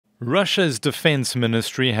Russia's Defence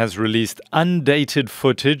Ministry has released undated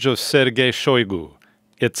footage of Sergey Shoigu.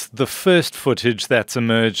 It's the first footage that's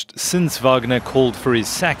emerged since Wagner called for his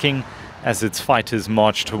sacking as its fighters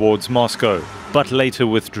marched towards Moscow, but later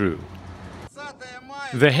withdrew.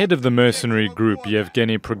 The head of the mercenary group,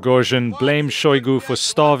 Yevgeny Prigozhin, blamed Shoigu for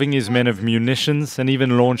starving his men of munitions and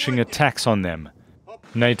even launching attacks on them.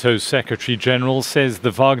 NATO's Secretary General says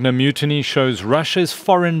the Wagner mutiny shows Russia's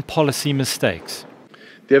foreign policy mistakes.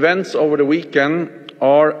 The events over the weekend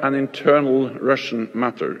are an internal Russian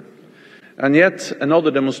matter, and yet another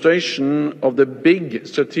demonstration of the big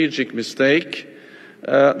strategic mistake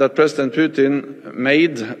that President Putin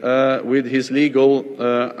made with his legal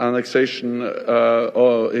annexation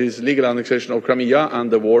of Crimea and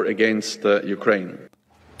the war against Ukraine.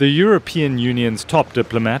 The European Union's top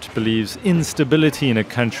diplomat believes instability in a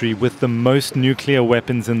country with the most nuclear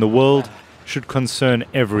weapons in the world should concern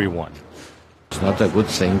everyone. It's not a good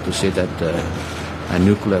thing to see that a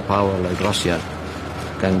nuclear power like Russia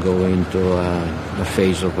can go into a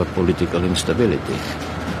phase of a political instability.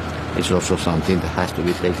 It's also something that has to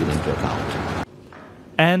be taken into account.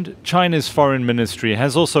 And China's foreign ministry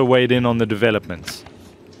has also weighed in on the developments.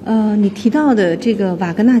 The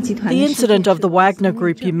incident of the Wagner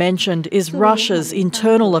Group you mentioned is Russia's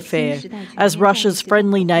internal affair. As Russia's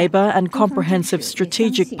friendly neighbour and comprehensive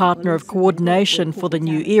strategic partner of coordination for the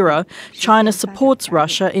new era, China supports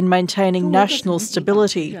Russia in maintaining national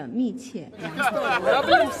stability.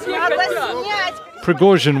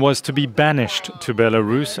 Prigozhin was to be banished to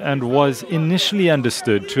Belarus and was initially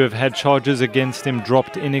understood to have had charges against him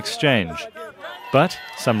dropped in exchange. But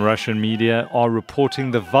some Russian media are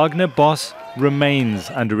reporting the Wagner boss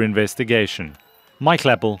remains under investigation. Mike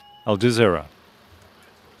Lappel, Al Jazeera.